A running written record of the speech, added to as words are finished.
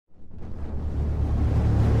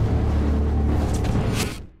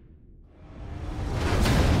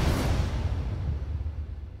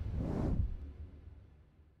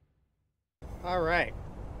Alright.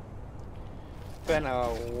 It's been a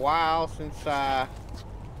while since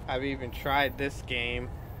I've even tried this game.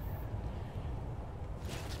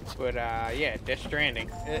 But yeah, Death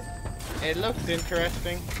Stranding. It looks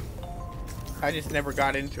interesting. I just never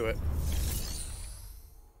got into it.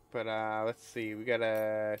 But let's see, we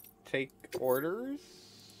gotta take orders.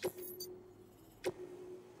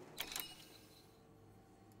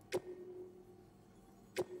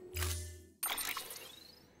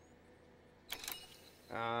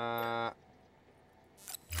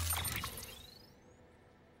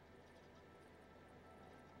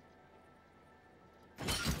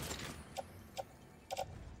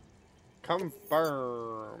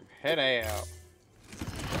 Confirm. Head out.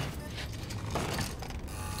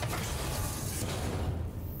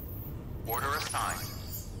 Order assigned.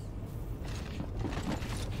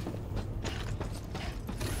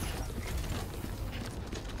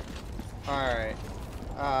 Alright.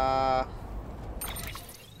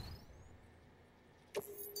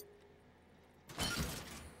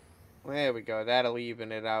 There we go. That'll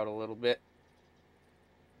even it out a little bit.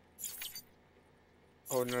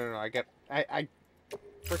 Oh, no. I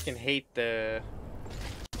freaking hate the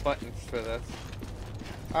buttons for this.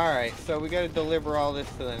 Alright, so we gotta deliver all this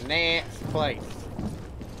to the next place.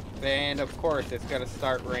 And, of course, it's gotta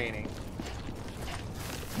start raining.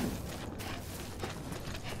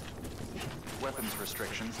 Weapons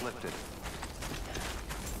restrictions lifted.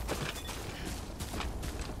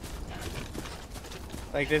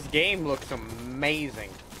 Like, this game looks amazing.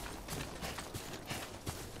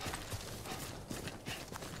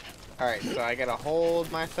 Alright, so I gotta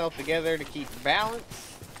hold myself together to keep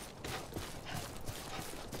balance.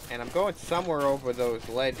 And I'm going somewhere over those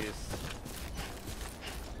ledges.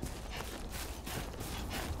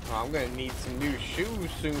 Oh, I'm gonna need some new shoes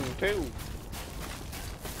soon, too.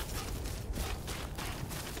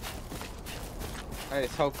 I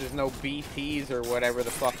just hope there's no BTs or whatever the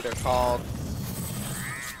fuck they're called.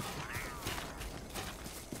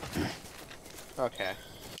 Okay.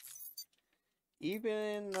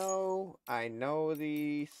 Even though I know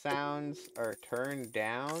the sounds are turned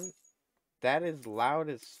down, that is loud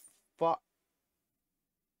as fuck.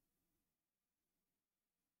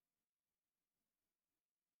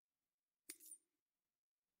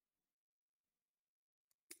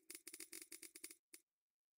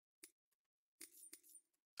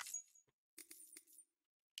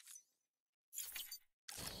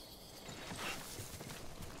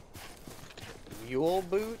 Mule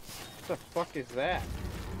boots? What the fuck is that?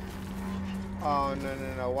 Oh,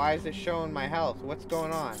 no. Why is it showing my health? What's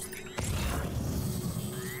going on?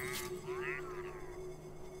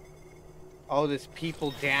 Oh, there's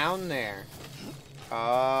people down there.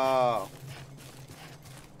 Oh.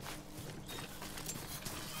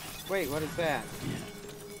 Wait, what is that?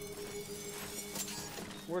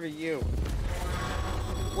 What are you?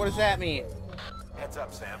 What does that mean? Heads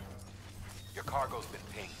up, Sam. Your cargo's been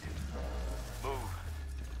pinged. Move.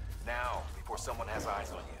 Now, before someone has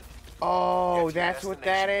eyes on you. Oh, that's what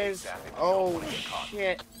that is? Oh,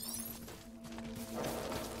 shit.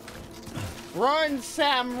 Run,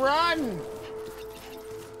 Sam, run!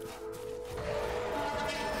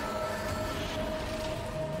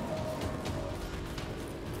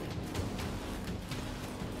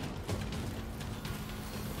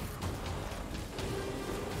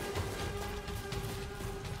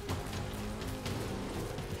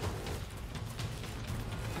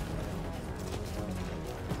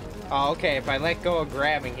 Oh, okay, if I let go of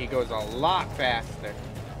grabbing, he goes a lot faster.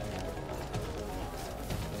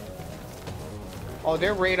 Oh,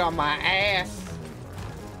 they're right on my ass.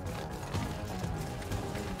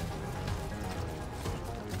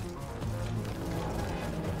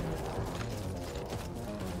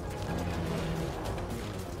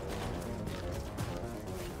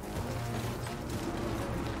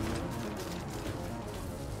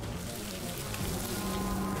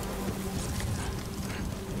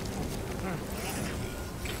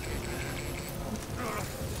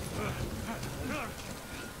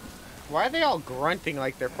 Why are they all grunting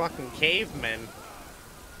like they're fucking cavemen?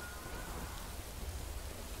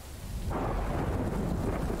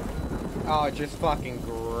 Oh, just fucking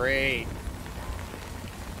great.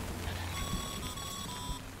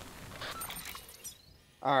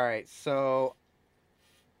 Alright, so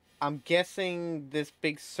I'm guessing this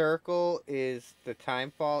big circle is the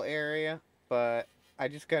timefall area, but I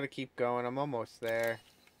just gotta keep going. I'm almost there.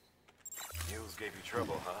 Mules gave you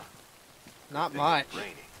trouble, huh? Not much.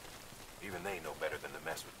 Raining. Even they know better than to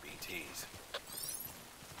mess with BTs.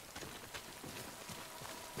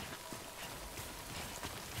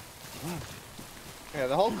 Yeah,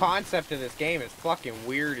 the whole concept of this game is fucking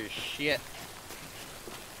weird as shit.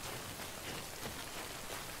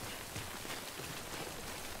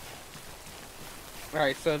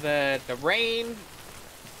 Alright, so the rain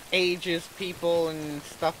ages people and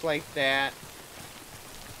stuff like that.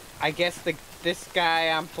 I guess this guy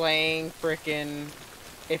I'm playing, frickin',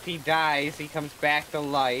 if he dies, he comes back to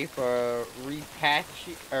life, or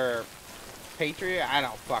or Patriot? I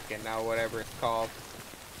don't fucking know, whatever it's called.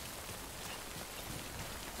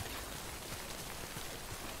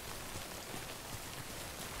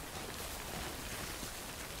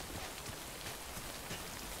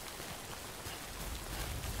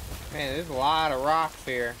 Man, there's a lot of rocks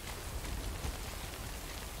here.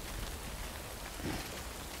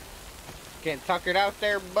 Getting tuckered out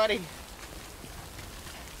there, buddy.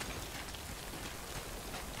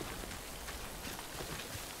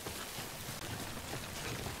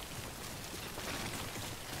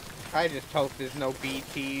 I just hope there's no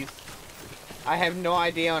BTs. I have no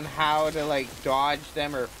idea on how to, like, dodge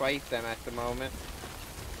them or fight them at the moment.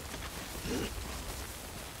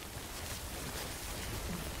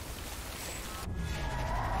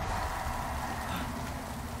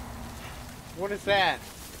 What is that?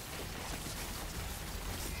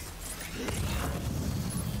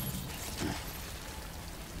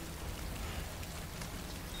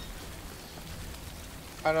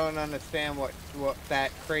 I don't understand what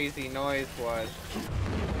that crazy noise was.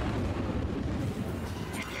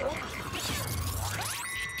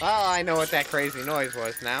 Oh, I know what that crazy noise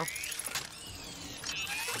was now.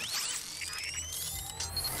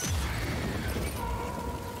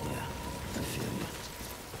 Yeah, I feel you.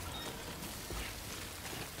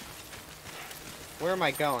 Where am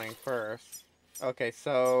I going first? Okay,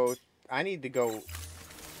 so I need to go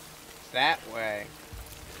that way.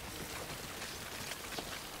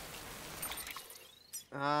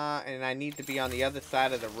 And I need to be on the other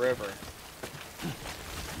side of the river.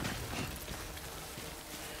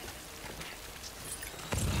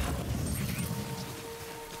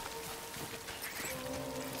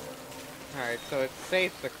 Alright, so it's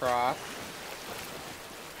safe to cross.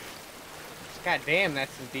 God damn,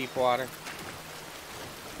 that's some deep water.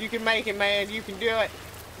 You can make it, man. You can do it.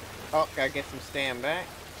 Oh, gotta get some stand back.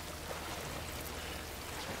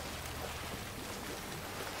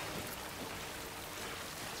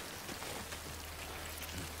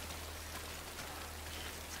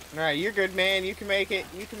 Alright, you're good, man. You can make it.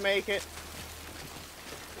 You can make it.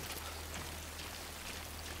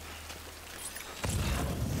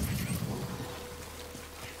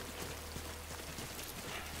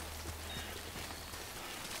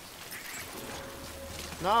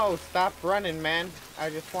 No, stop running, man. I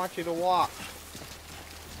just want you to walk.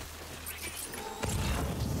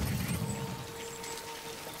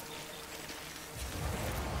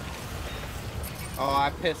 Oh,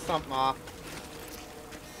 I pissed something off.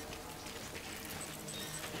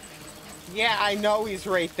 Yeah, I know he's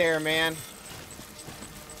right there, man.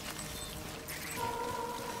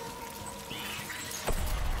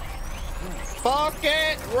 Fuck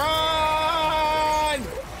it! Run!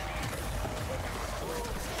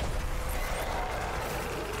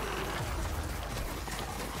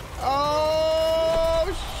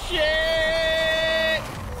 Oh, shit!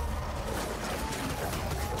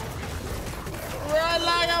 Run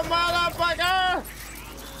like a motherfucker!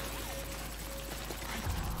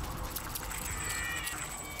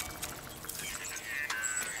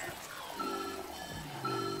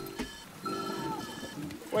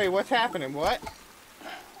 Wait, what's happening? What?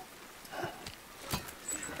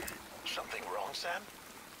 Something wrong, Sam?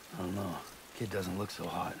 I don't know. Kid doesn't look so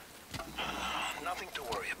hot. Nothing to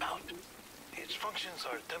worry about. Its functions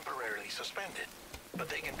are temporarily suspended, but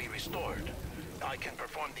they can be restored. I can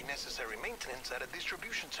perform the necessary maintenance at a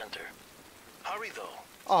distribution center. Hurry, though.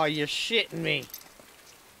 Oh, you're shitting me.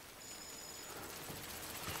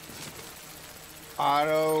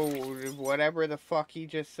 Auto, whatever the fuck he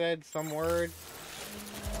just said, some word.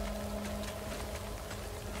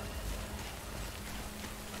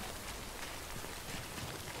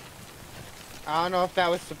 I don't know if that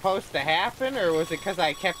was supposed to happen, or was it because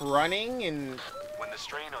I kept running and... When the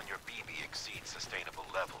strain on your BB exceeds sustainable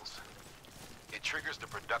levels, it triggers the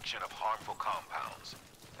production of harmful compounds,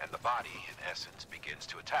 and the body, in essence, begins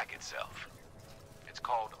to attack itself. It's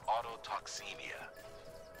called autotoxemia.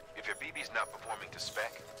 If your BB's not performing to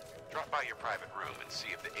spec, drop by your private room and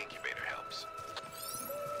see if the incubator helps.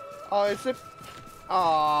 Oh, is it...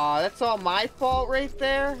 Aw, that's all my fault right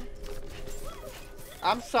there?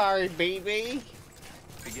 I'm sorry, baby.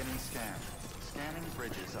 Beginning scan. Scanning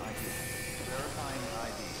bridges ID. Verifying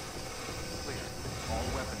ID. Clear. All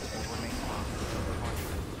weapons will remain locked.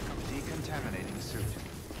 Decontaminating suit.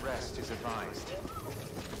 Rest is advised.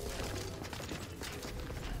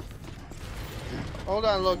 Hold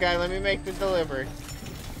on, little guy. Let me make the delivery.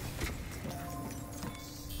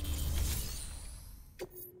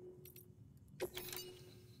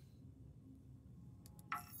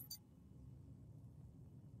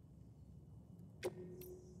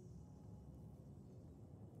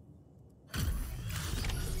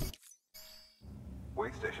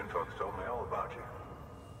 Police station folks told me all about you.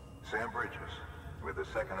 Sam Bridges, with the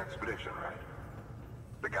second expedition, right?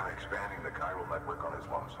 The guy expanding the chiral network on his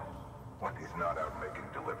lonesome, when he's not out making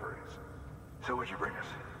deliveries. So what'd you bring us?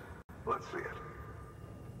 Let's see it.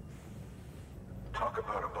 Talk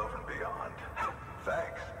about above and beyond.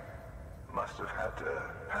 Thanks. Must have had to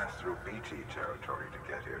pass through BT territory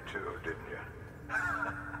to get here too, didn't you?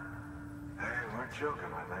 They weren't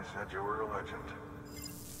joking when they said you were a legend.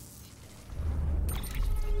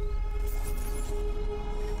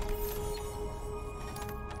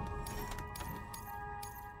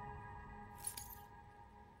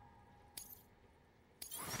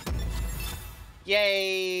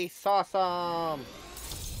 Yay! Saw some!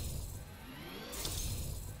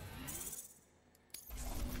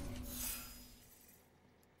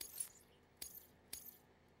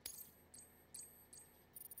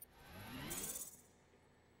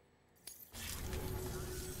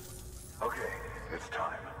 Okay, it's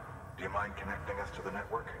time. Do you mind connecting us to the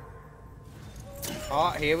network? Oh,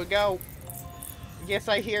 here we go. Yes,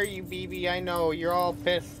 I hear you, BB. I know. You're all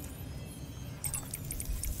pissed.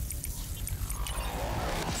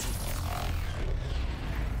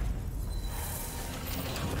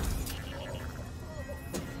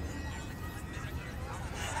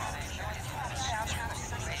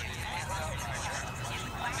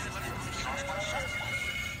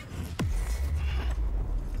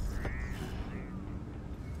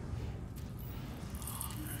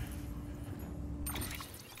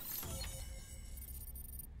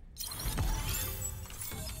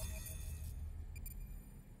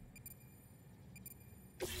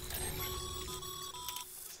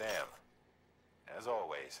 Sam, as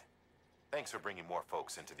always, thanks for bringing more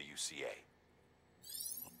folks into the UCA.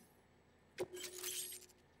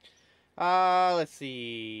 Let's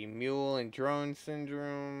see. Mule and drone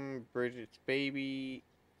syndrome. Bridget's baby.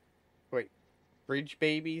 Wait. Bridge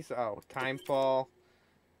babies. Oh, timefall.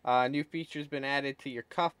 New features been added to your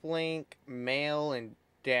cuff link. Mail and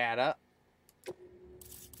data.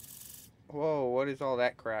 Whoa, what is all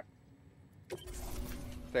that crap?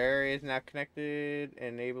 The area is now connected,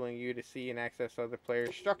 enabling you to see and access other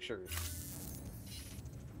players' structures.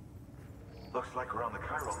 Looks like we're on the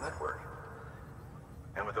chiral network.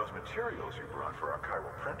 And with those materials you brought for our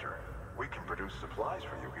chiral printer, we can produce supplies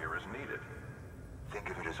for you here as needed. Think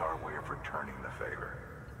of it as our way of returning the favor.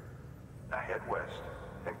 Now head west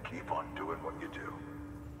and keep on doing what you do.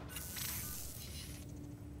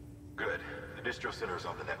 Good. The distro center is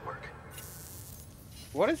on the network.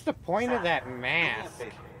 What is the point of that mask? Do me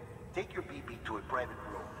a favor. Take your BB to a private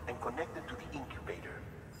room and connect it to the incubator.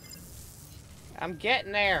 I'm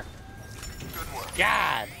getting there. Good work.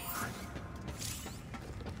 God.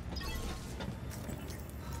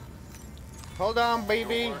 Hold on,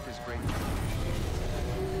 baby. Your work is great.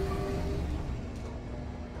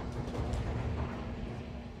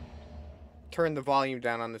 Turn the volume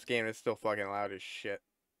down on this game. It's still fucking loud as shit.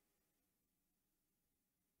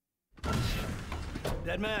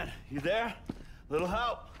 Dead man, you there? Little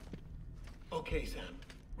help? Okay, Sam.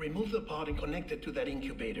 Remove the pod and connect it to that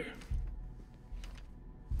incubator.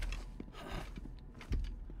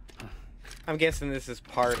 I'm guessing this is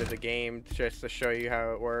part of the game just to show you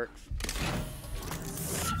how it works.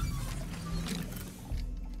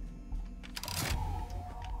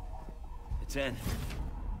 It's in.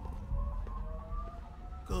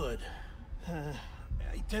 Good. A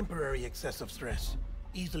temporary excessive stress.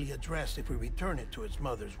 Easily addressed if we return it to its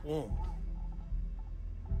mother's womb.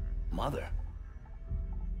 Mother?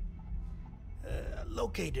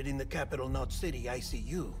 Located in the capital Knot City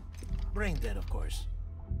ICU. Brain dead, of course.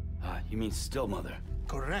 You mean still mother?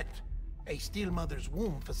 Correct. A still mother's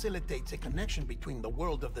womb facilitates a connection between the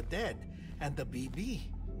world of the dead and the BB.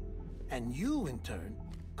 And you, in turn,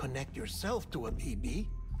 connect yourself to a BB,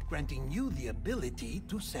 granting you the ability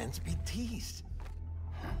to sense BTs.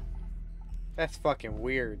 That's fucking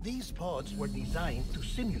weird. These pods were designed to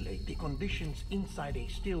simulate the conditions inside a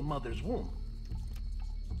still mother's womb.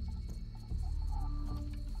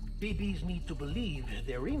 BBs need to believe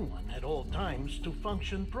they're in one at all times to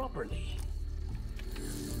function properly.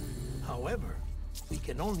 However, we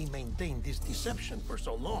can only maintain this deception for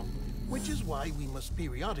so long, which is why we must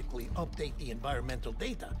periodically update the environmental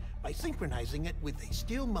data by synchronizing it with a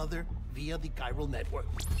still mother via the chiral network.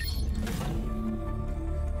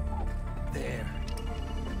 There.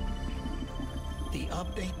 The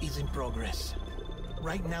update is in progress.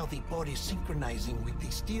 Right now, the pod is synchronizing with the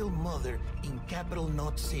still mother in capital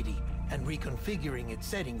Knot City and reconfiguring its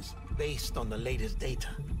settings based on the latest data.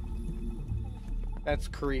 That's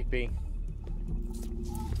creepy.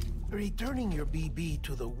 Returning your BB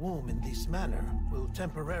to the womb in this manner will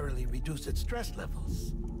temporarily reduce its stress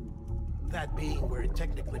levels. That being where it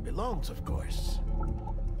technically belongs, of course.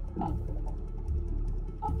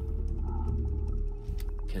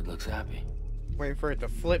 Kid looks happy. Waiting for it to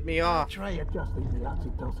flip me off. Try adjusting the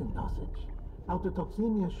oxytocin dosage.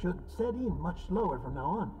 Autotoxemia should set in much slower from now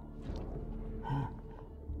on.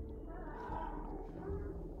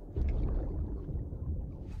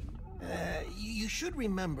 You should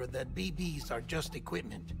remember that BBs are just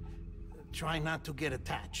equipment. Try not to get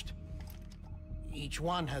attached. Each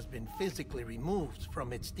one has been physically removed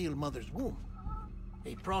from its steel mother's womb.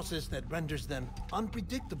 A process that renders them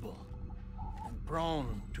unpredictable and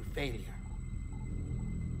prone to failure.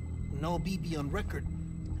 No BB on record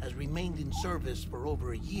has remained in service for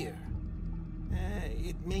over a year.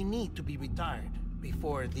 It may need to be retired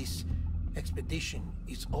before this expedition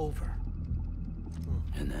is over.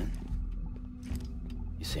 And then?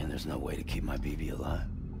 You saying there's no way to keep my BB alive?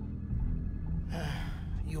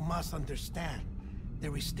 You must understand,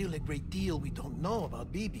 there is still a great deal we don't know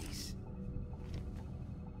about BBs.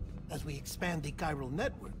 As we expand the chiral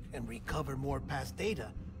network and recover more past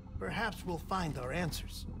data, perhaps we'll find our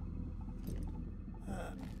answers.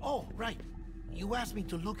 Oh, right. You asked me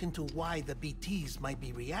to look into why the BTs might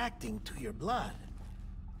be reacting to your blood.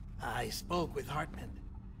 I spoke with Hartman.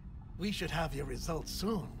 We should have your results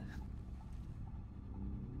soon.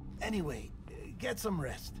 Anyway, get some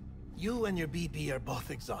rest. You and your BB are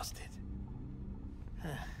both exhausted.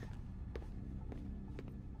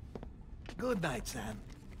 Good night, Sam.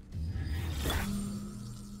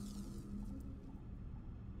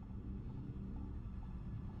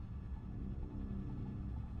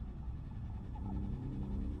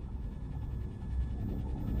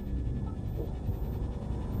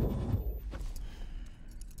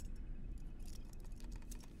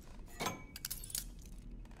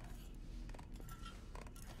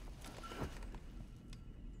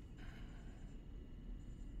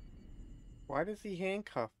 Why does he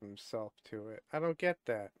handcuff himself to it? I don't get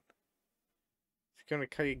that. He's gonna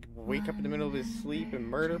wake up in the middle of his sleep and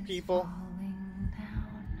murder people?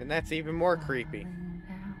 And that's even more creepy.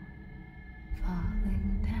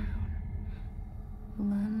 Falling down.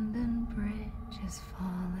 London Bridge is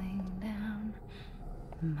falling down.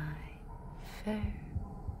 My fair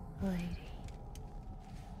lady.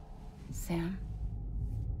 Sam?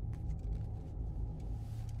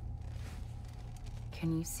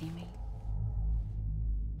 Can you see me?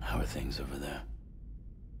 How are things over there?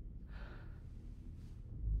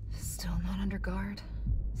 Still not under guard.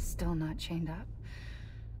 Still not chained up.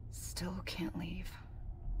 Still can't leave.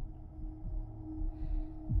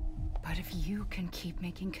 But if you can keep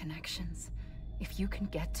making connections, if you can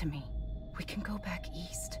get to me, we can go back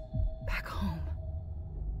east. Back home.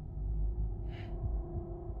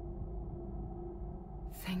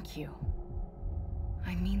 Thank you.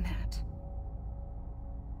 I mean that.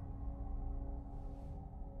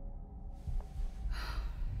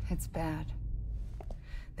 It's bad.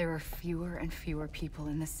 There are fewer and fewer people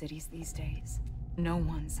in the cities these days. No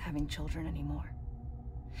one's having children anymore.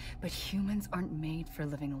 But humans aren't made for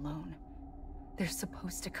living alone. They're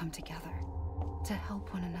supposed to come together, to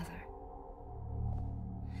help one another.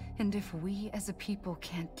 And if we as a people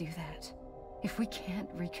can't do that, if we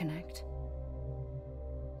can't reconnect,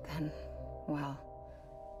 then, well,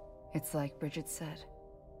 it's like Bridget said,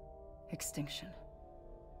 extinction.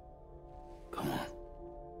 Come on.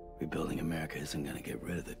 Rebuilding America isn't gonna get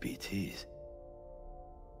rid of the BTs.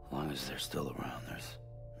 As long as they're still around, there's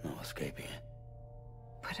no escaping it.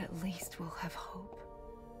 But at least we'll have hope.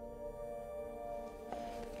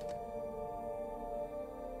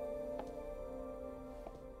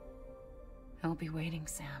 I'll be waiting,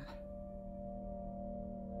 Sam.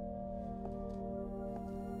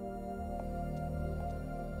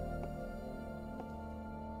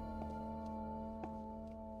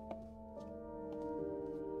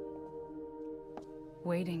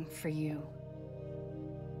 Waiting for you.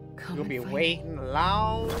 Come You'll and be find waiting a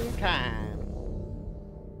long time.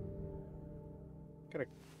 Gotta...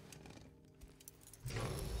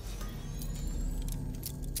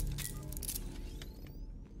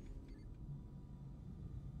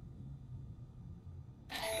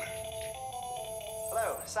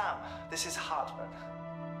 Hello, Sam. This is Hartman.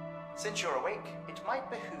 Since you're awake, it might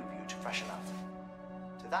behoove you to freshen up.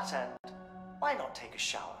 To that end, why not take a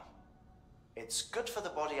shower? It's good for the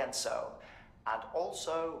body and soul, and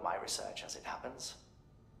also my research as it happens.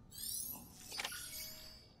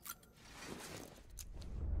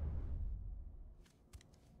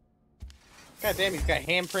 God damn, he's got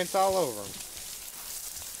handprints all over him.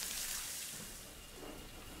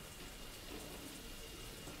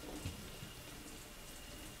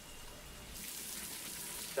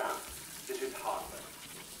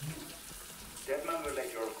 relay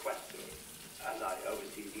your request to me, as I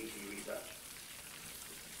oversee BT research.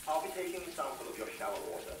 I'll be taking a sample of your shower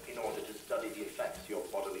water in order to study the effects your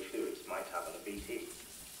bodily fluids might have on a BT.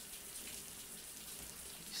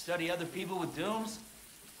 Study other people with dooms?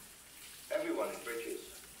 Everyone in Bridges,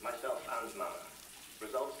 myself and Mama.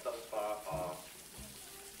 Results thus far are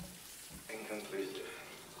inconclusive.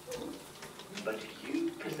 But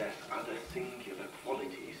you possess other singular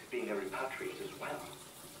qualities, being a repatriate as well.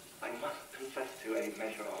 I must confess to a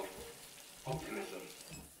measure of optimism.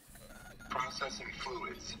 Processing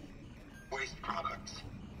fluids. Waste products.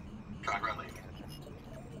 Dry-relling.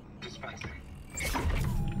 Dispensing.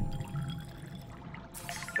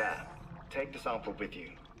 There. Take the sample with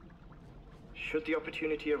you. Should the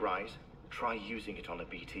opportunity arise, try using it on a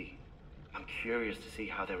BT. I'm curious to see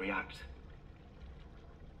how they react.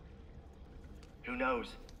 Who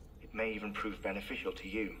knows? It may even prove beneficial to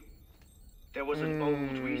you. There was an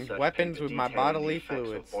old research weapons paper with my detailing bodily the effects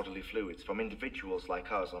fluids. of bodily fluids from individuals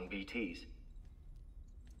like us on BTs.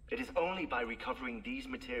 It is only by recovering these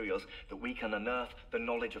materials that we can unearth the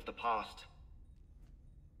knowledge of the past.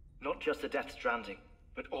 Not just the Death Stranding,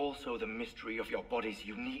 but also the mystery of your body's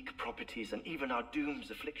unique properties and even our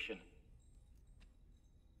doom's affliction.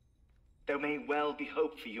 There may well be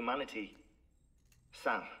hope for humanity.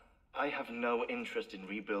 Sam, I have no interest in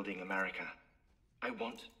rebuilding America. I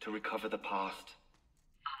want to recover the past.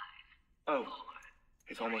 5, oh, 4,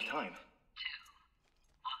 it's almost time. 2,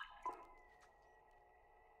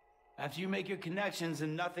 1. After you make your connections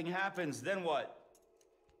and nothing happens, then what?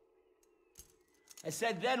 I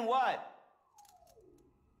said, then what?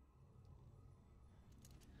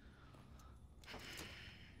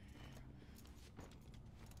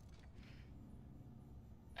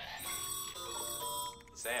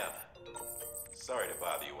 Sam, sorry to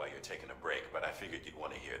bother you while you're taking a break, but I figured you'd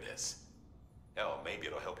want to hear this. Hell, maybe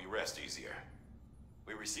it'll help you rest easier.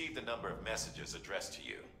 We received a number of messages addressed to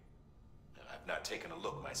you. I've not taken a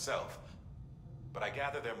look myself, but I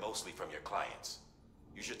gather they're mostly from your clients.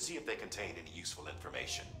 You should see if they contain any useful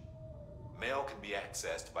information. Mail can be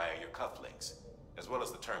accessed via your cufflinks, as well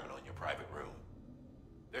as the terminal in your private room.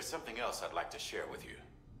 There's something else I'd like to share with you.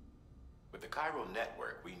 With the chiral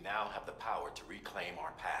network, we now have the power to reclaim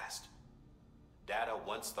our past. Data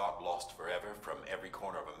once thought lost forever from every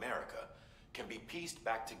corner of America can be pieced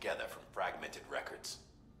back together from fragmented records.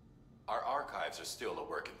 Our archives are still a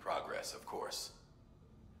work in progress, of course.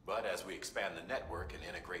 But as we expand the network and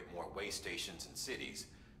integrate more way stations and cities,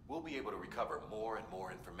 we'll be able to recover more and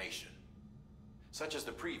more information, such as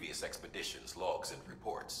the previous expedition's logs and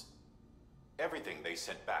reports. Everything they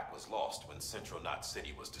sent back was lost when Central Knot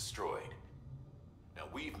City was destroyed. Now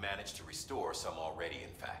we've managed to restore some already,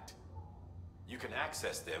 in fact. You can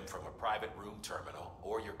access them from a private room terminal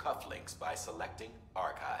or your cufflinks by selecting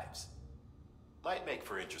Archives. Might make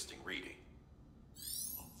for interesting reading.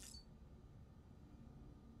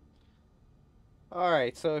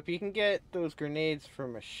 Alright, so if you can get those grenades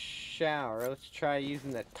from a shower, let's try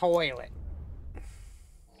using the toilet.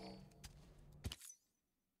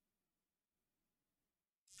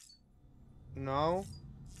 No?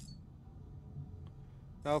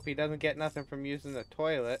 Nope, he doesn't get nothing from using the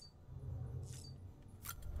toilet.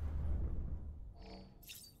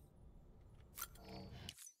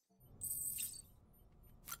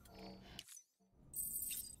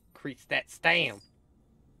 Increase that stam.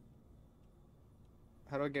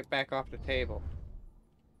 How do I get back off the table?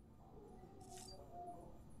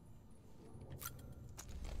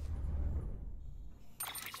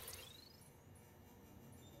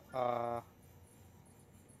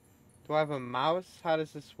 Do I have a mouse? How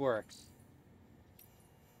does this work?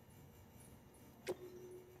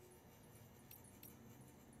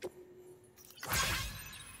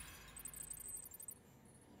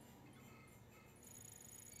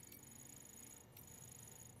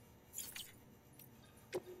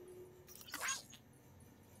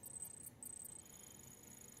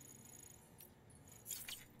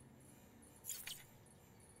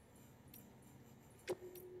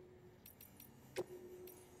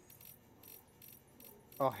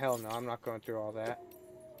 Oh, hell no, I'm not going through all that.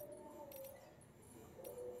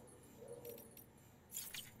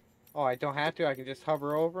 Oh, I don't have to, I can just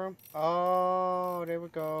hover over them? Oh, there we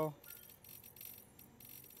go.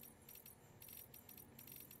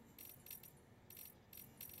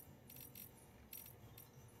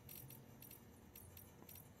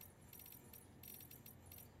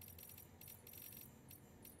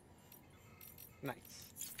 Nice.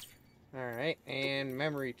 Alright, and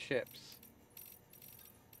memory chips.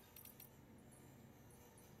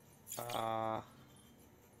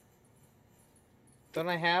 Don't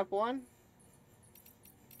I have one?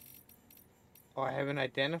 Oh, I haven't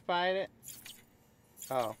identified it?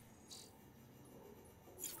 Oh.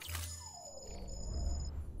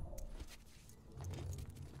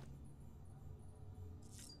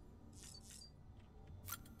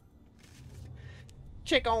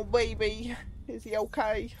 Check on baby. Is he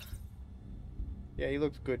okay? Yeah, he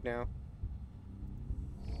looks good now.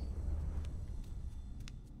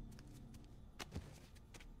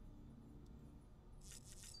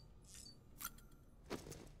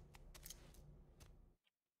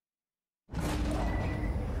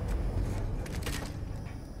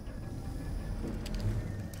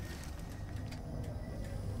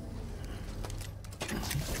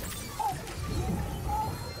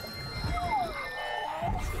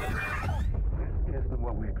 Isn't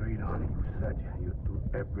what we agreed on. You said you'd do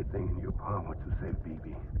everything in your power to save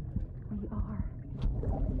BB. We are.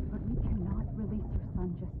 But we cannot release your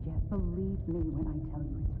son just yet. Believe me when I tell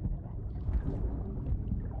you it's for the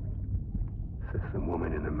best. Says some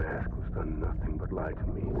woman in a mask who's done nothing but lie to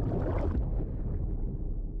me.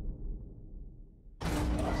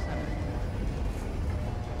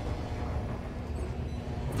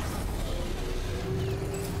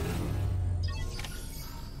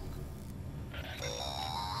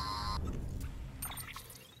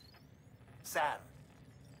 Sam,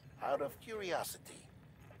 out of curiosity,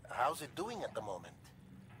 how's it doing at the moment?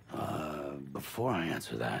 Before I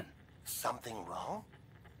answer that, Something wrong?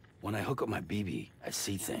 when I hook up my BB, I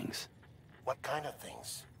see things. What kind of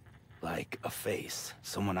things? Like a face,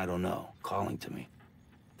 someone I don't know, calling to me.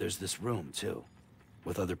 There's this room, too,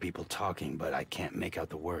 with other people talking, but I can't make out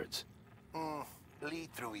the words.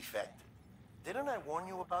 Lead-through effect. Didn't I warn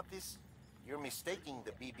you about this? You're mistaking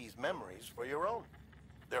the BB's memories for your own.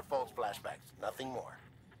 They're false flashbacks, nothing more.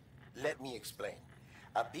 Let me explain.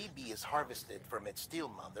 A BB is harvested from its steel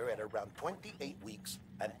mother at around 28 weeks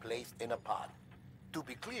and placed in a pod. To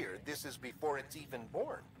be clear, this is before it's even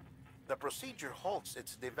born. The procedure halts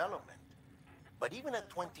its development. But even at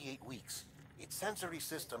 28 weeks, its sensory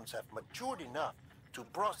systems have matured enough to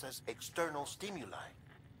process external stimuli.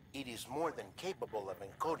 It is more than capable of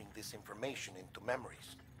encoding this information into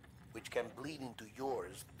memories, which can bleed into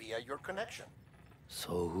yours via your connection.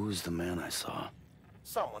 So who's the man I saw?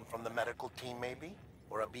 Someone from the medical team, maybe?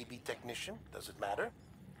 Or a BB technician? Does it matter?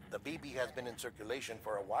 The BB has been in circulation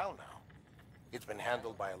for a while now. It's been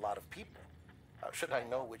handled by a lot of people. How should I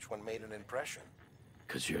know which one made an impression?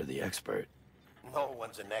 'Cause you're the expert. No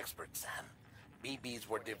one's an expert, Sam. BBs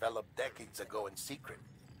were developed decades ago in secret.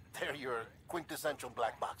 They're your quintessential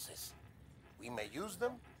black boxes. We may use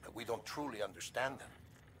them, but we don't truly understand them.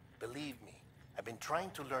 Believe me, I've been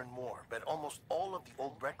trying to learn more, but almost all of the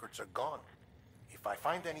old records are gone. If I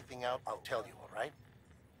find anything out, I'll tell you, all right?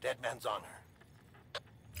 Dead man's honor.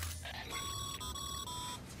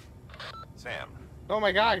 Sam. Oh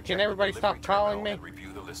my god, can everybody stop calling me? And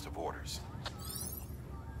review the list of orders.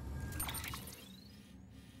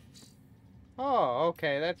 Oh,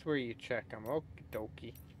 okay, that's where you check them. Okie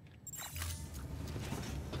dokie.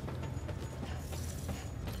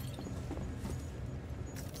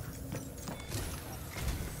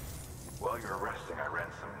 While you're resting, I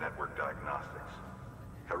ran some network diagnostics.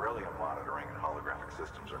 Beryllium monitoring and holographic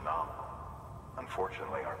systems are nominal.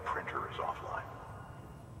 Unfortunately, our printer is offline.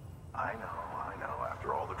 I know.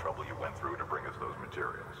 After all the trouble you went through to bring us those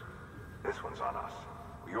materials. This one's on us.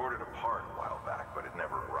 We ordered a part a while back, but it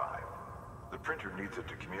never arrived. The printer needs it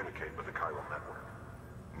to communicate with the chiral network.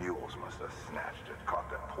 Mules must have snatched it, caught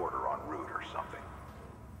that porter en route or something.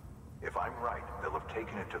 If I'm right, they'll have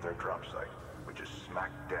taken it to their drop site, which is smack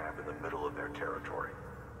dab in the middle of their territory.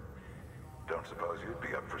 Don't suppose you'd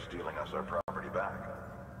be up for stealing us our property back?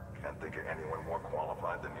 Can't think of anyone more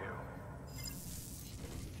qualified than you.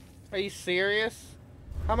 Are you serious?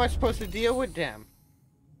 How am I supposed to deal with them?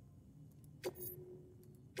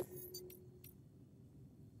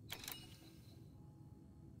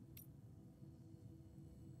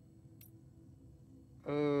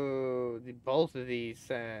 Oh, both of these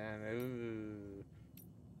sound.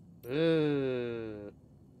 Ooh.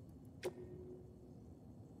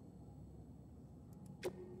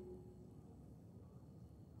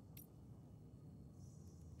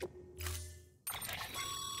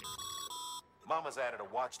 Mama's added a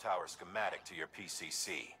watchtower schematic to your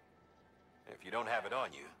PCC. If you don't have it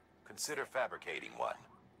on you, consider fabricating one.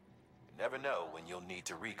 You never know when you'll need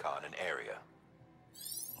to recon an area.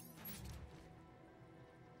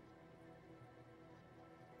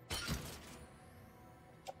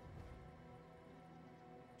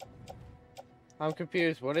 I'm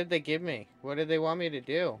confused. What did they give me? What did they want me to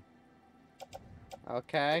do?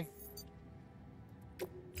 Okay.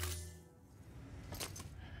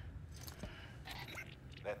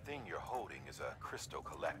 That thing you're holding is a crystal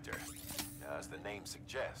collector. Now, as the name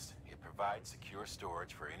suggests, it provides secure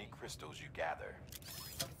storage for any crystals you gather.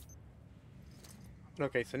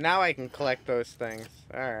 Okay, so now I can collect those things.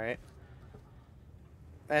 Alright.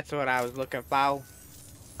 That's what I was looking for.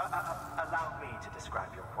 Allow me to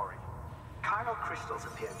describe your quarry. Chiral crystals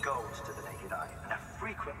appear gold to the naked eye and are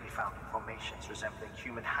frequently found in formations resembling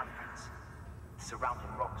human handprints.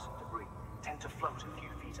 Surrounding rocks and debris tend to float a few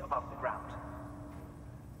feet above the ground.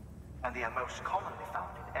 And they are most commonly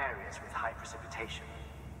found in areas with high precipitation.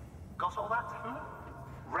 Got all that?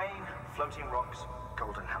 Rain, floating rocks,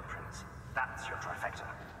 golden handprints. That's your trifecta.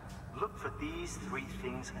 Look for these three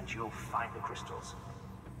things and you'll find the crystals.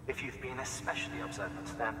 If you've been especially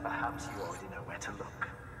observant, then perhaps you already know where to look.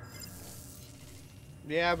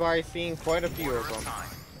 Yeah, I've already seen quite a few of them.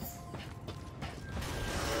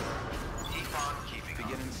 Keep on keeping.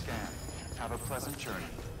 Beginning scan. Have a pleasant journey.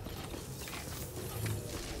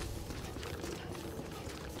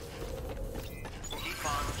 Keep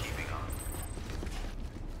on keeping on.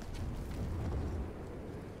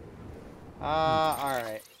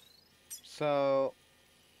 Alright. So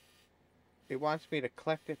it wants me to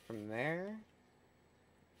collect it from there.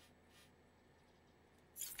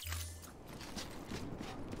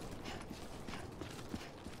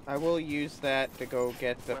 I will use that to go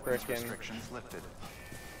get the frickin'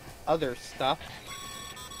 other stuff.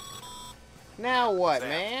 Now what,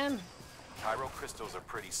 man? Chiral crystals are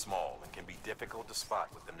pretty small and can be difficult to spot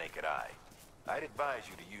with the naked eye. I'd advise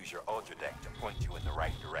you to use your ultra deck to point you in the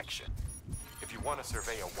right direction. If you want to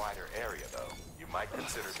survey a wider area, though, you might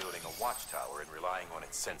consider building a watchtower and relying on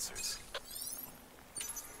its sensors.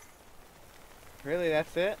 Really,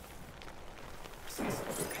 that's it?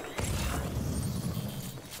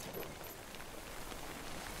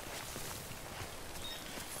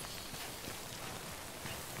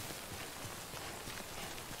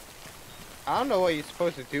 I don't know what you're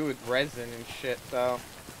supposed to do with resin and shit, though.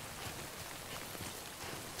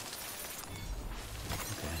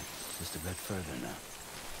 Okay, just a bit further now.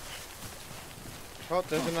 Oh,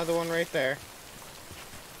 there's another one right there.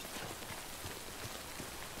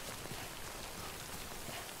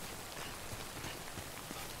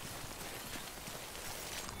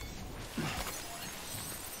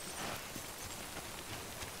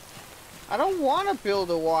 I don't want to build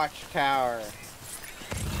a watchtower.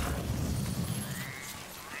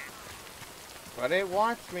 But it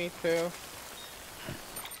wants me to.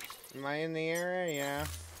 Am I in the area? Yeah.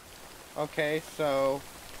 Okay, so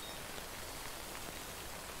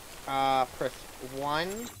press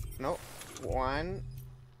 1. Nope. 1.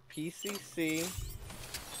 PCC.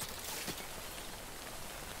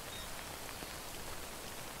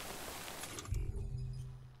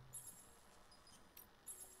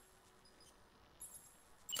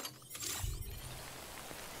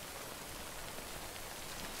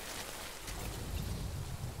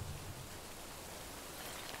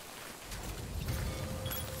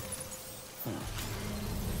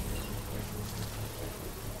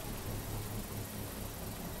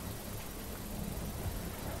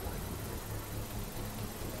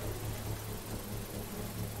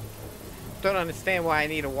 Don't understand why I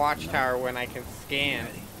need a watchtower when I can scan.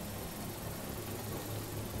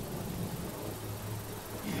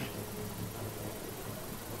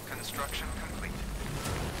 Construction complete.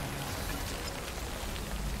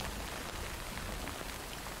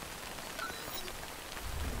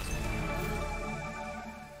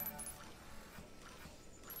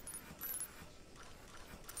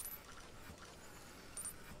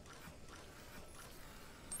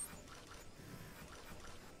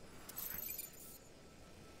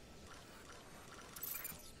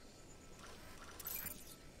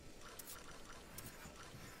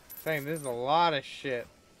 Dang, this is a lot of shit.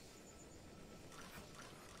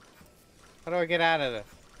 How do I get out of this?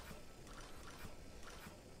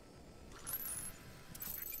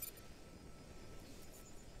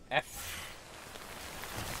 F.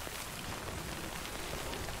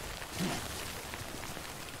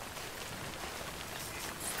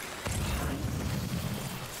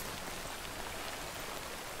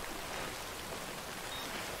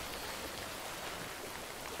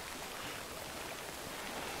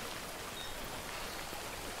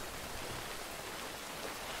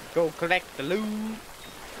 Go collect the loot.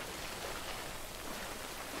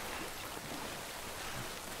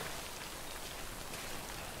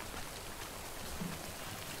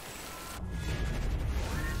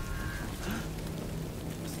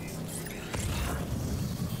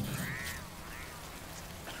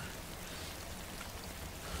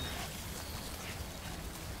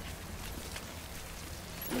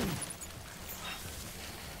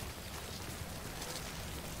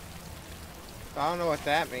 I don't know what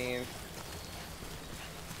that means.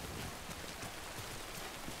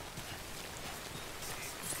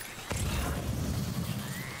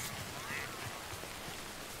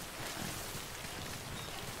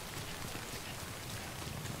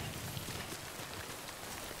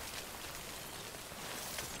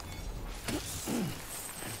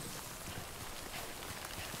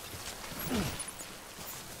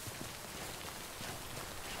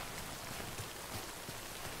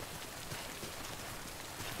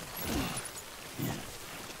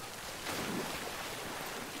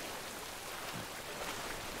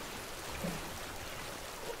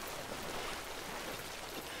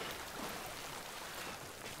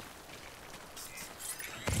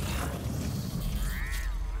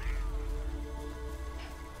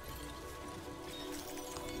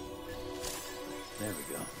 There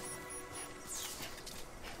we go.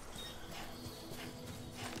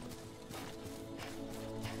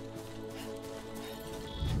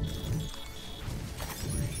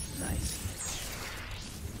 Nice.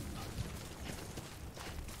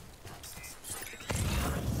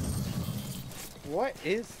 What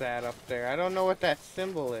is that up there? I don't know what that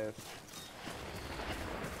symbol is.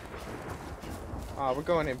 Oh, we're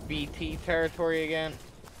going in BT territory again.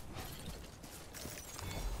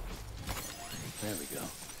 There we go.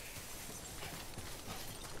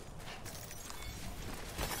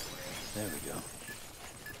 There we go.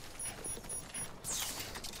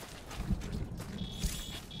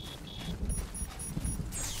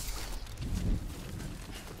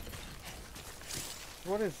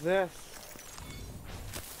 What is this?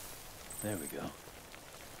 There we go.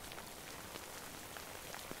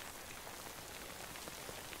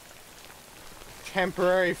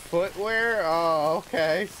 Temporary footwear? Oh,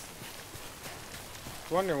 okay.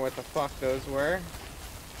 Wondering what the fuck those were.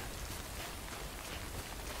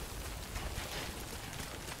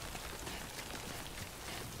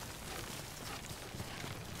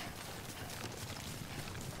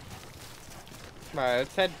 Alright,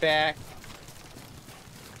 let's head back.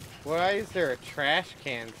 Why is there a trash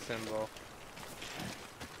can symbol?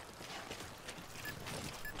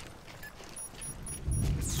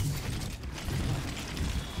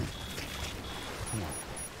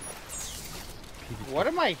 What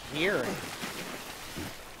am I hearing?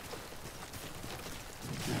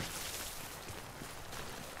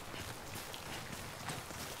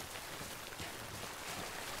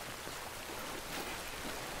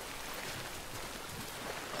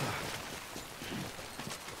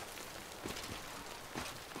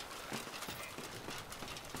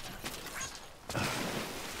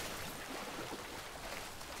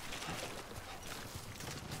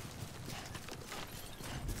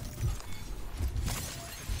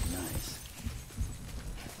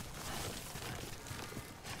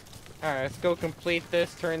 Alright, let's go complete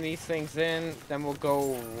this, turn these things in, then we'll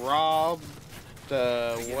go rob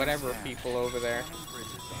the whatever people over there.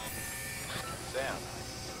 Sam,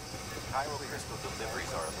 the chiral crystal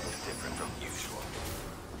deliveries are a little different from usual.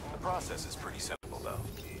 The process is pretty simple, though.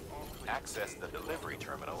 Access the delivery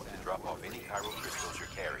terminal and drop off any chiral crystals you're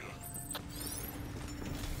carrying.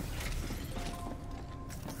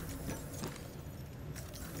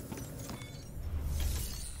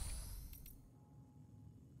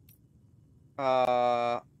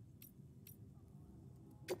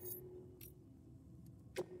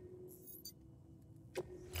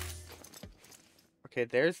 Okay,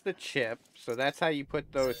 there's the chip, so that's how you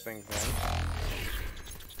put those things in.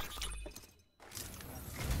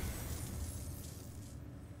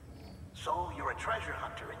 So, you're a treasure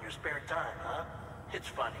hunter in your spare time, huh? It's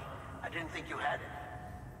funny. I didn't think you had it.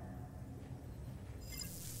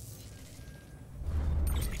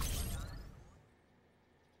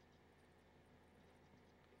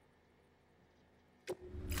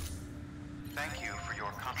 Thank you for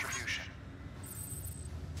your contribution.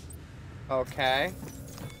 Okay.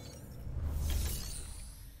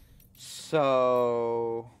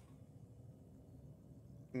 So...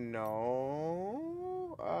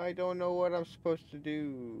 No... I don't know what I'm supposed to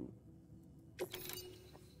do.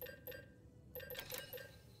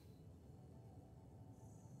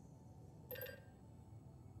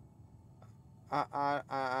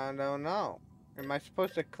 I don't know. Am I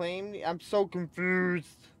supposed to claim the... I'm so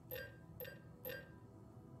confused.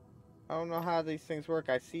 I don't know how these things work.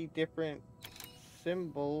 I see different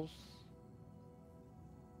symbols.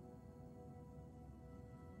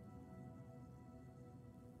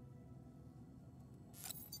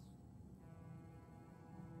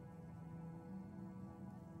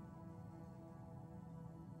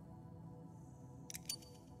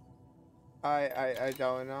 I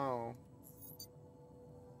don't know.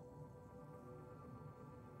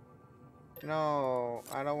 No,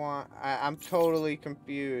 I don't want... I'm totally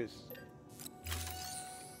confused.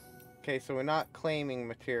 Okay, so we're not claiming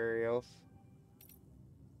materials.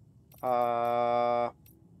 What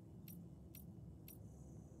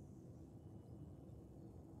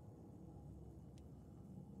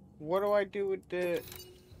do I do with the...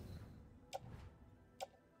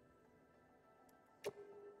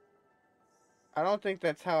 I don't think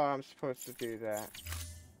that's how I'm supposed to do that.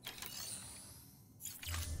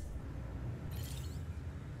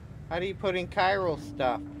 How do you put in chiral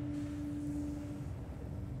stuff?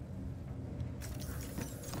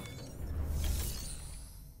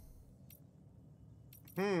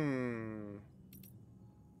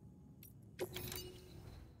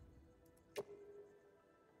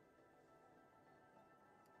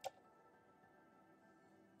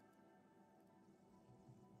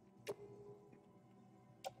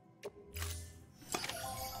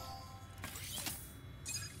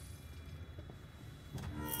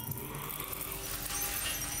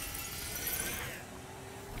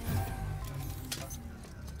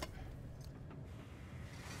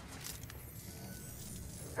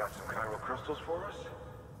 Got some chiral crystals for us?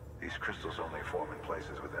 These crystals only form in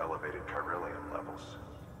places with elevated chiralium levels,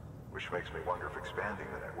 which makes me wonder if expanding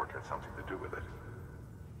the network had something to do with it.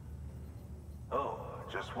 Oh,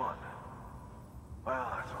 just one.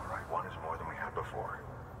 Well, that's all right. One is more than we had before.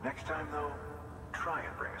 Next time, though, try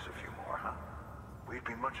and bring us a few more, huh? We'd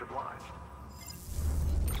be much obliged.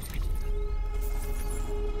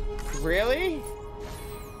 Really?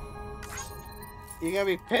 You gonna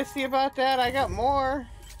be pissy about that? I got more.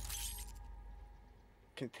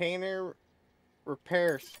 Container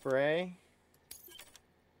repair spray.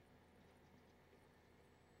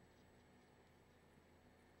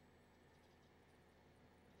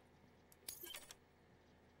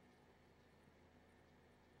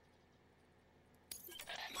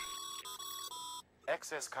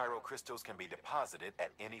 Excess chiral crystals can be deposited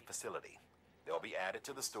at any facility. They'll be added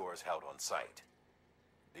to the stores held on site.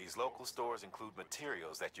 These local stores include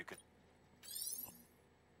materials that you could...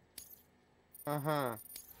 Uh-huh.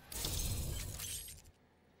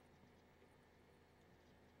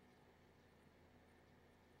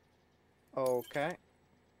 Okay.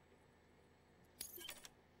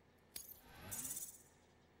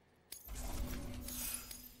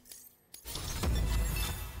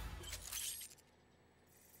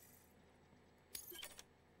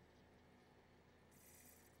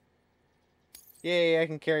 Yay, I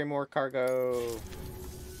can carry more cargo.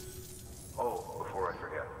 Oh, before I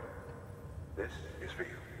forget, this is for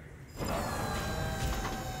you.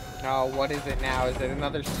 Oh, what is it now? Is it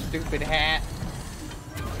another stupid hat?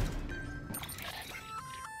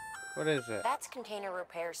 What is it? That's container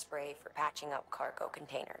repair spray for patching up cargo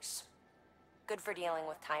containers. Good for dealing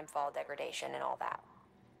with timefall degradation and all that.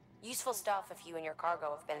 Useful stuff if you and your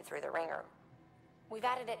cargo have been through the ringer. We've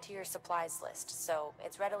added it to your supplies list, so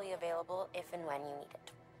it's readily available if and when you need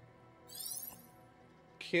it.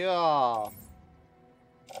 Cool.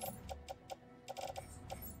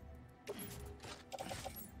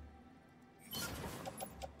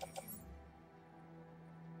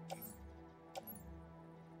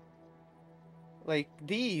 Like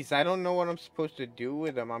these, I don't know what I'm supposed to do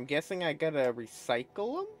with them. I'm guessing I gotta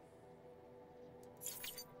recycle them?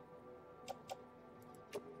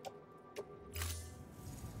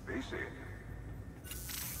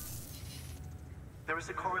 There is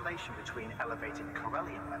a correlation between elevated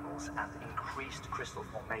chiralium levels and increased crystal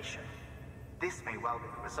formation. This may well be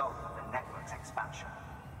the result of the network's expansion.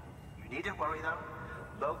 You needn't worry though.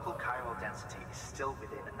 Local chiral density is still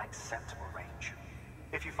within an acceptable range.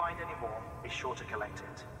 If you find any more, be sure to collect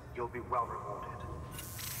it. You'll be well rewarded.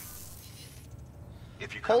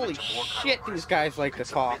 If you Holy shit, these guys like to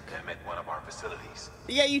talk. them at one of our facilities.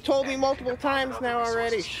 Yeah, you told me multiple times now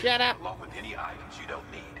already. Shut up. Along with any items you don't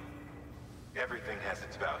need. Everything has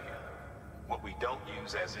its value. What we don't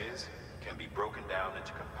use as is can be broken down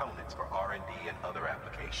into components for R&D and other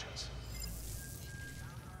applications.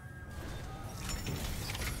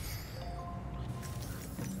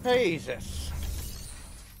 Jesus.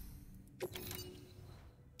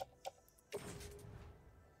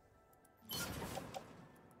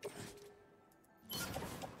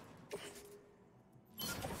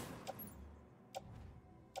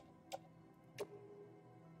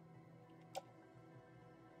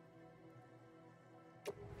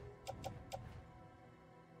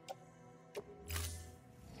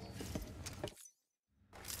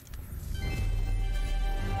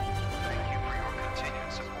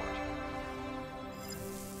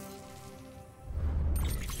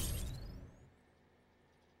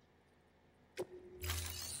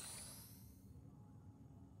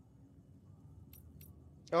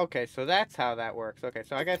 Okay, so that's how that works. Okay,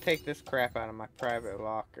 so I gotta take this crap out of my private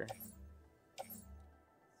locker.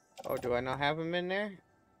 Oh, do I not have them in there?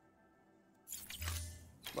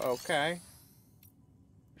 Okay.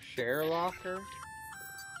 Share locker?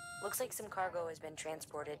 Looks like some cargo has been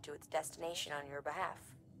transported to its destination on your behalf.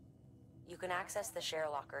 You can access the share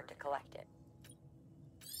locker to collect it.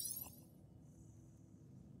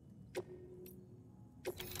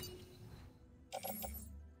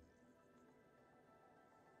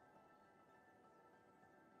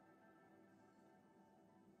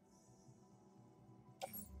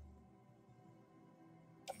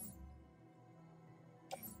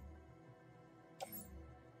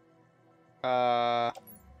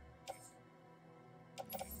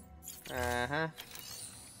 Uh-huh.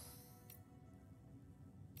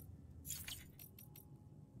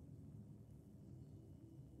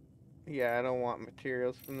 Yeah, I don't want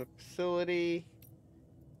materials from the facility.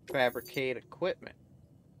 Fabricate equipment.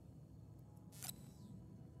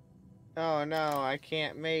 Oh no, I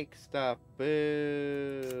can't make stuff.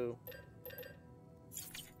 Boo.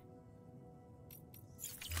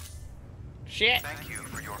 Shit! Thank you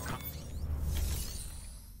for your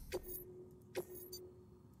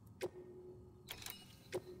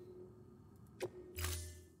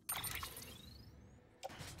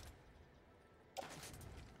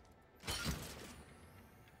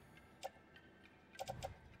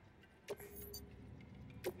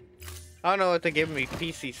I don't know what they're giving me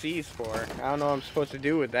PCCs for. I don't know what I'm supposed to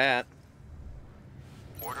do with that.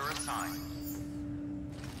 Order assigned.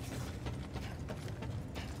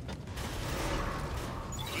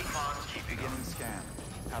 Keep on, beginning scan.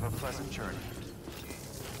 Have a pleasant journey.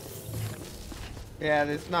 Yeah,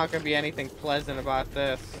 there's not gonna be anything pleasant about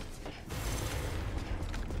this.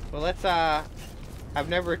 Well, let's, I've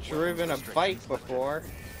never driven a bike before.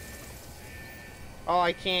 Oh,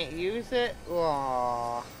 I can't use it?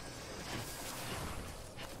 Aww.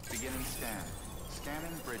 Beginning scan.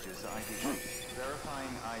 Scanning bridges ID. Verifying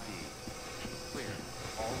ID. Clear.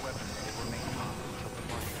 All weapons will remain on until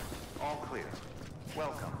departure. All clear.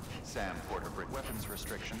 Welcome, Sam Porterbridge. Weapons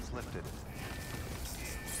restrictions lifted.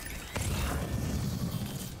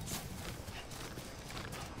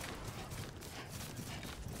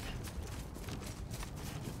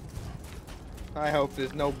 I hope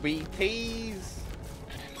there's no BTs.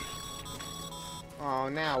 Oh,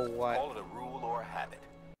 now what? Call it a rule or a habit,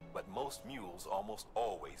 but most mules almost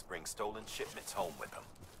always bring stolen shipments home with them.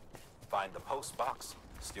 Find the post box,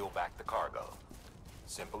 steal back the cargo.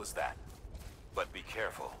 Simple as that. But be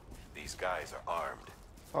careful. These guys are armed.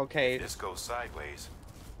 Okay. If this goes sideways,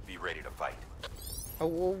 be ready to fight.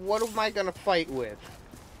 Well, what am I gonna fight with?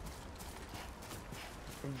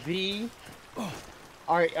 V?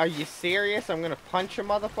 Are you serious? I'm gonna punch a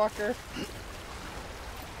motherfucker?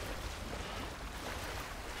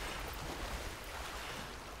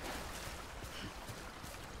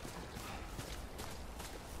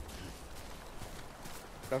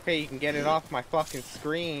 Okay, you can get it off my fucking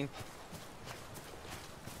screen.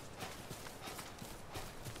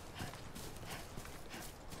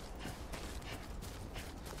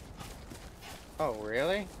 Oh,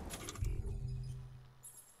 really?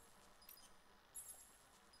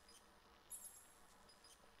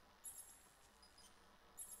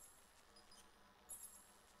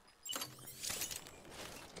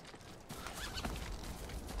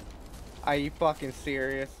 Are you fucking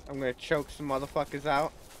serious? I'm gonna choke some motherfuckers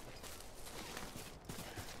out.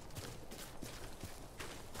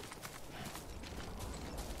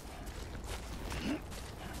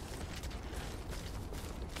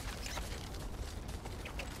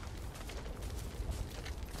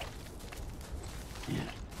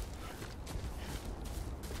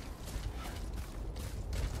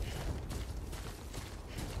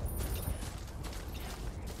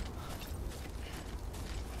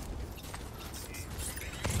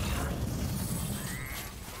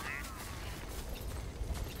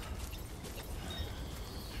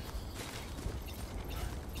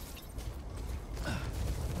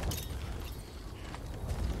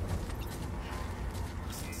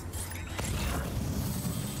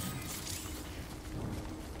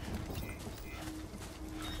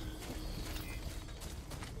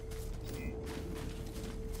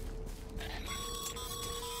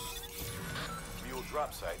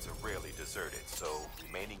 Drop sites are rarely deserted, so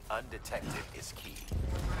remaining undetected is key.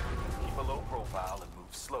 Keep a low profile and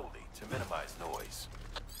move slowly to minimize noise.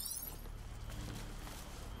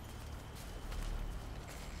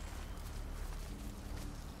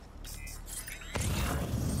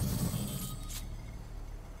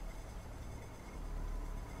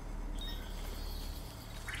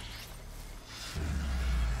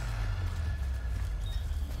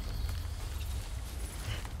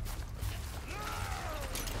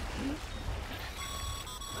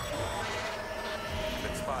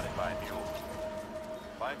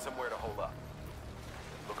 Find somewhere to hole up.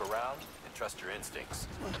 Look around and trust your instincts.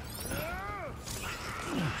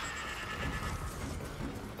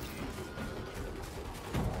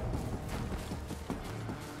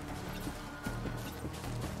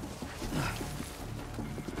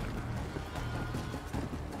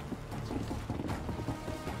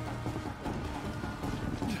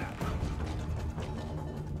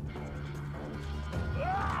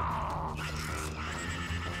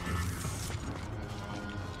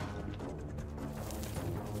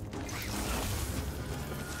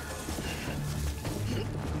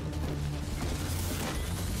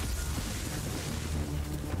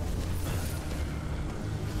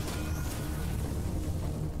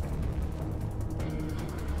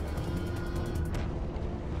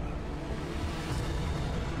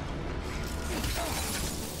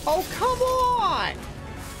 Oh, come on!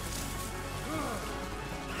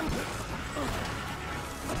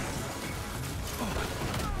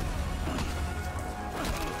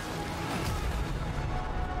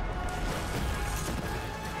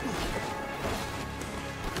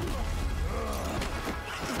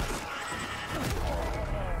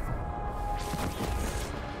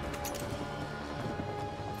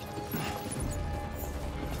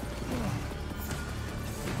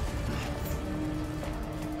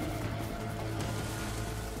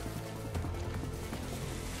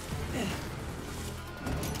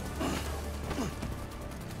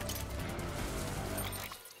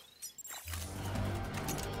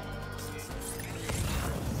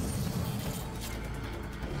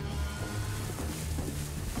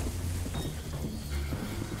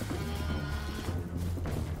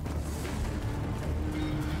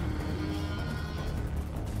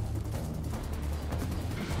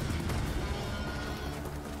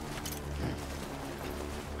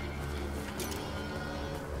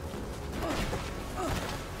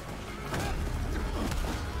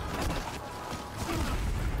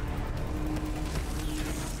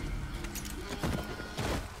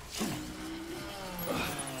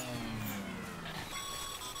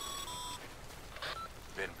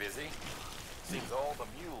 Busy? Seems all the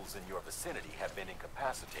mules in your vicinity have been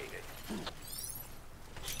incapacitated.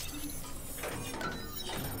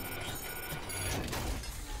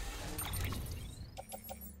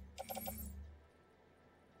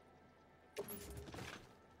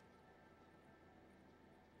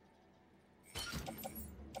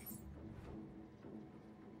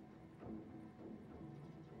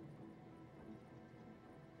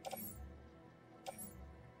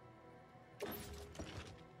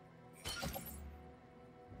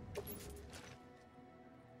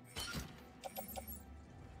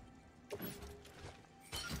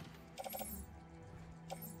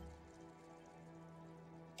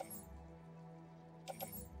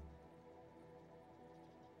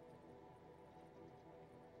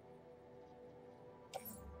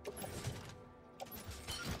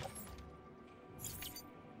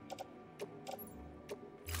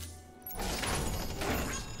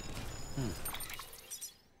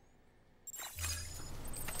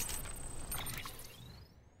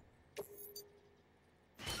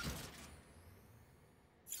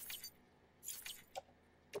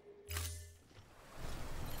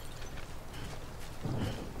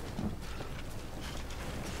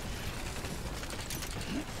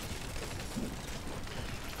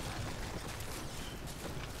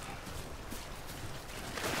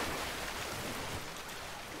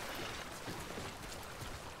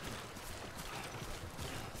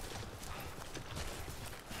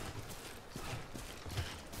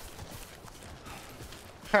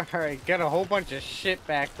 Alright, got a whole bunch of shit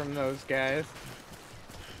back from those guys.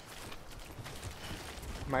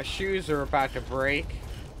 My shoes are about to break.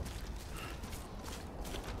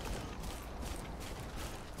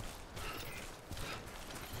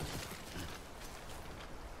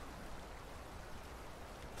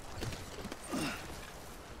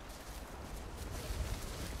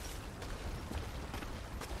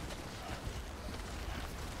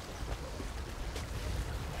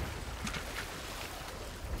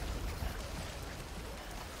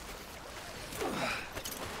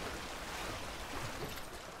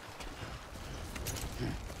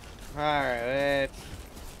 Alright, let's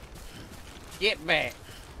get back.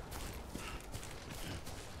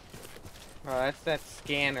 Oh, that's that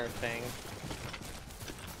scanner thing.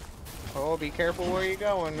 Oh, be careful where you're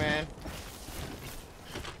going, man.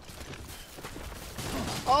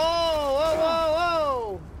 Oh, whoa, whoa,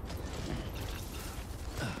 whoa!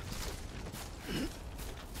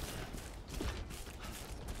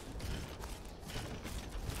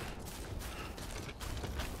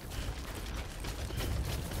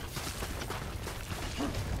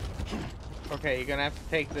 Okay, you're gonna have to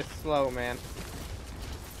take this slow, man.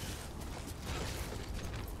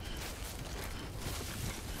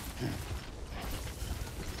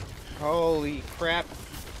 Holy crap.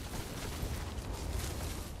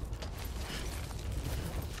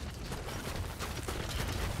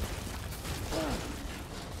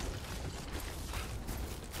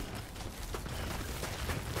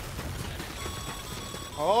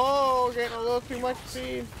 Oh, getting a little too much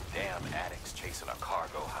speed. Damn addicts chasing a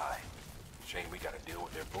cargo high. Shame we gotta deal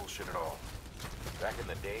with their bullshit at all. Back in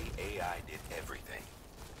the day, AI did everything.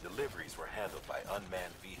 Deliveries were handled by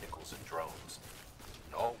unmanned vehicles and drones.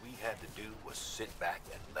 And all we had to do was sit back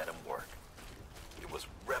and let them work. It was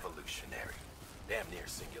revolutionary. Damn near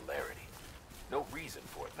singularity. No reason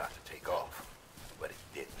for it not to take off. But it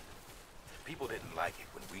didn't. People didn't like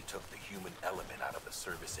it when we took the human element out of the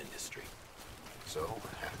service industry. So,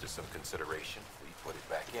 after some consideration, we put it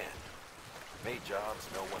back in. Made jobs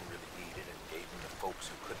no one really needed and gave them to folks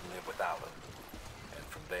who couldn't live without them. And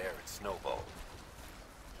from there, it snowballed.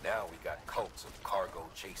 Now we got cults of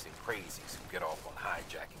cargo-chasing crazies who get off on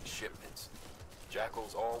hijacking shipments.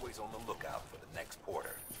 Jackal's always on the lookout for the next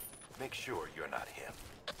porter. Make sure you're not him.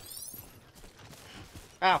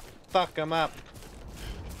 Ow, fuck him up.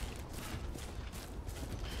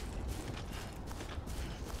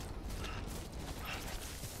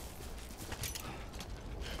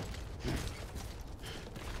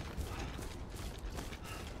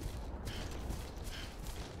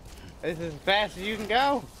 This is as fast as you can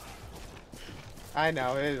go. I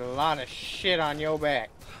know, there's a lot of shit on your back.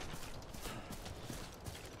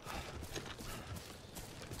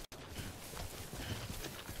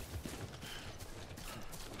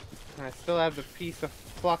 And I still have the piece of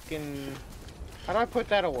fucking... How do I put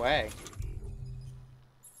that away?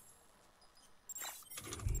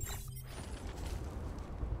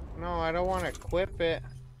 No, I don't want to equip it.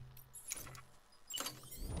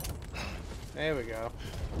 There we go.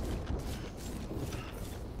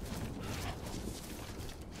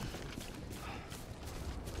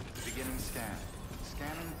 Beginning scan.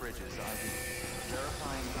 Scanning bridges ID.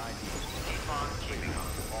 Verifying ID. Keep on keeping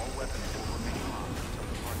up. All weapons will remain locked until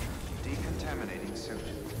departure. Decontaminating suit.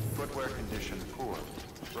 Footwear condition poor.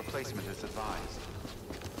 Replacement is advised.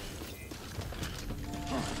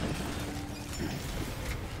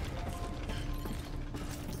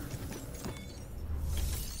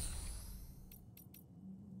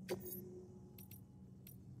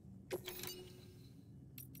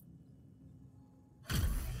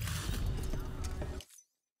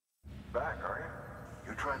 Back, are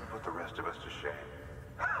you? You trying to put the rest of us to shame?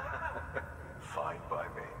 Fine by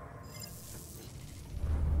me.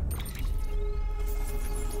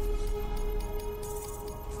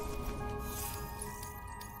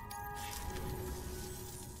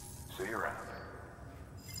 See you around.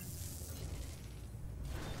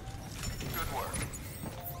 Good work.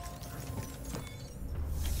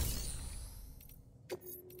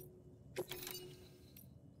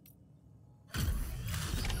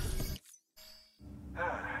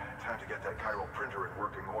 Time to get that chiral printer in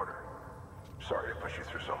working order. Sorry to push you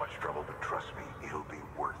through so much trouble, but trust me, it'll be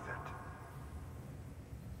worth it.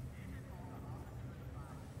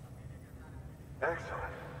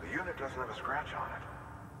 Excellent. The unit doesn't have a scratch on it.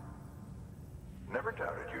 Never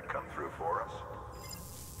doubted you'd come through for us.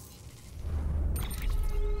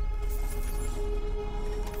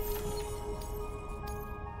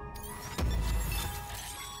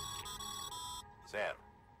 Sam,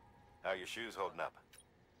 how are your shoes holding up?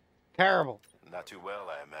 Terrible. Not too well,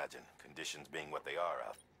 I imagine, conditions being what they are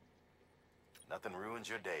out. Nothing ruins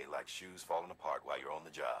your day like shoes falling apart while you're on the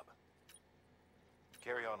job.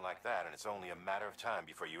 Carry on like that, and it's only a matter of time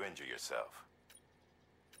before you injure yourself.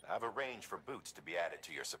 I've arranged for boots to be added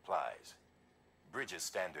to your supplies. Bridges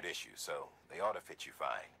standard issue, so they ought to fit you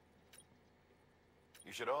fine.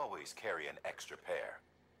 You should always carry an extra pair.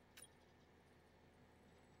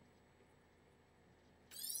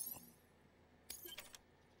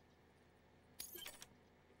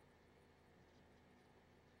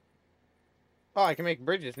 Oh, I can make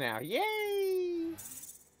bridges now. Yay!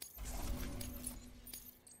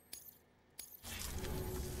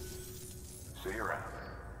 See you around.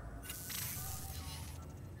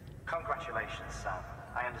 Congratulations, Sam.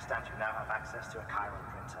 I understand you now have access to a chiral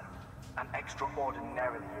printer. An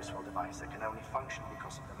extraordinarily useful device that can only function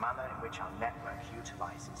because of the manner in which our network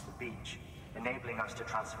utilizes the beach, enabling us to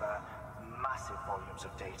transfer massive volumes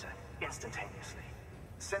of data instantaneously.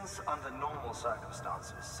 Since under normal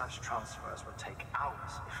circumstances, such transfers would take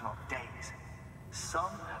hours, if not days,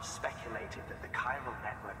 some have speculated that the chiral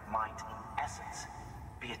network might, in essence,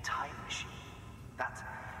 be a time machine. That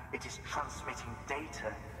it is transmitting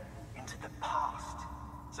data into the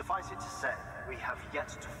Suffice it to say, we have yet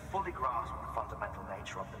to fully grasp the fundamental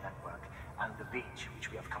nature of the network and the beach which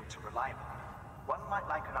we have come to rely upon. One might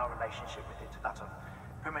liken our relationship with it to that of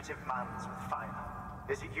primitive mans with fire.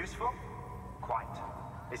 Is it useful? Quite.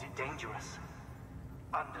 Is it dangerous?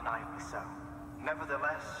 Undeniably so.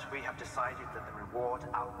 Nevertheless, we have decided that the reward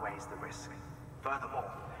outweighs the risk. Furthermore,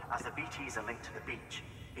 as the BTs are linked to the beach,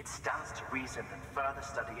 it stands to reason that further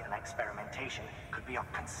study and experimentation could be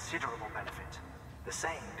of considerable benefit. The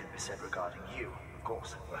same can be said regarding you, of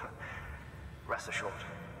course. Rest assured,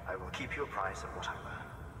 I will keep you apprised of what I learn.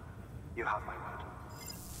 You have my word.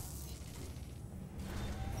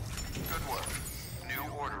 Good work.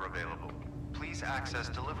 New order available. Please access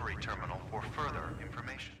delivery terminal for further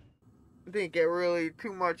information. Didn't get really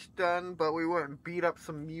too much done, but we went and beat up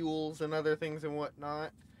some mules and other things and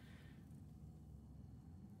whatnot.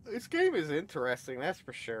 This game is interesting, that's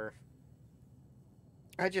for sure.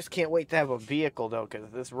 I just can't wait to have a vehicle, though,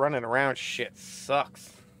 because this running around shit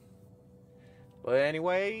sucks. But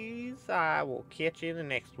anyways, I will catch you in the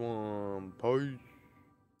next one. Peace.